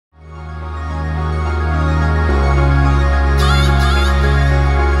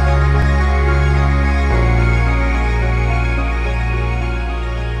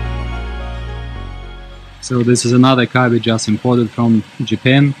So this is another car we just imported from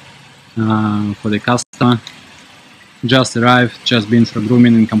Japan for the customer. Just arrived, just been through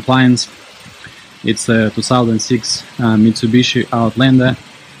grooming and compliance. It's a 2006 Mitsubishi Outlander,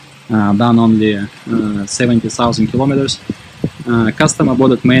 done only 70,000 kilometers. Customer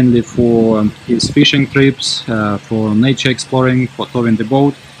bought it mainly for his fishing trips, for nature exploring, for towing the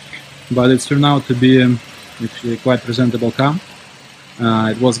boat, but it turned out to be actually quite presentable car.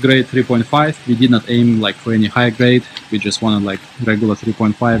 It was grade 3.5. We did not aim like for any high grade. We just wanted like regular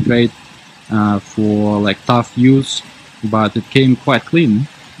 3.5 grade for like tough use, but it came quite clean.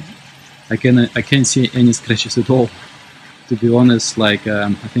 I can't see any scratches at all. To be honest, like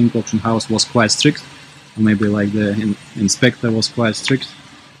I think auction house was quite strict, or maybe like the inspector was quite strict,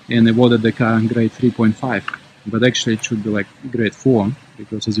 and awarded the car grade 3.5. But actually it should be like grade 4,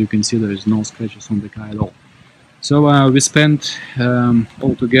 because as you can see there is no scratches on the car at all. So we spent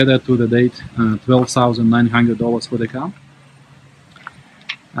altogether to the date $12,900 for the car.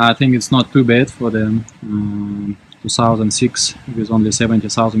 I think it's not too bad for the 2006 with only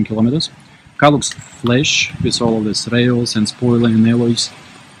 70,000 kilometers. Car looks fresh with all of these rails and spoiler and alloys.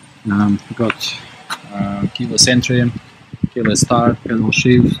 Got keyless entry, keyless start, pedal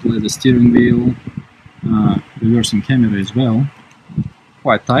shift, leather steering wheel, reversing camera as well.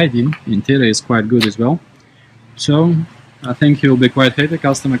 Quite tidy. Interior is quite good as well. So I think he will be quite happy.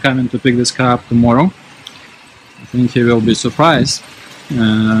 Customer coming to pick this car up tomorrow. I think he will be surprised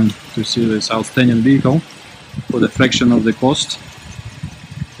to see this outstanding vehicle for the fraction of the cost.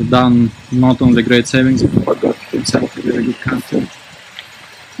 He done not only great savings, but got himself a very good car too.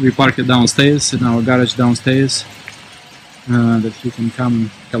 We park it downstairs in our garage downstairs, that he can come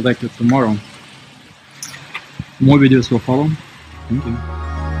and collect it tomorrow. More videos will follow. Thank you.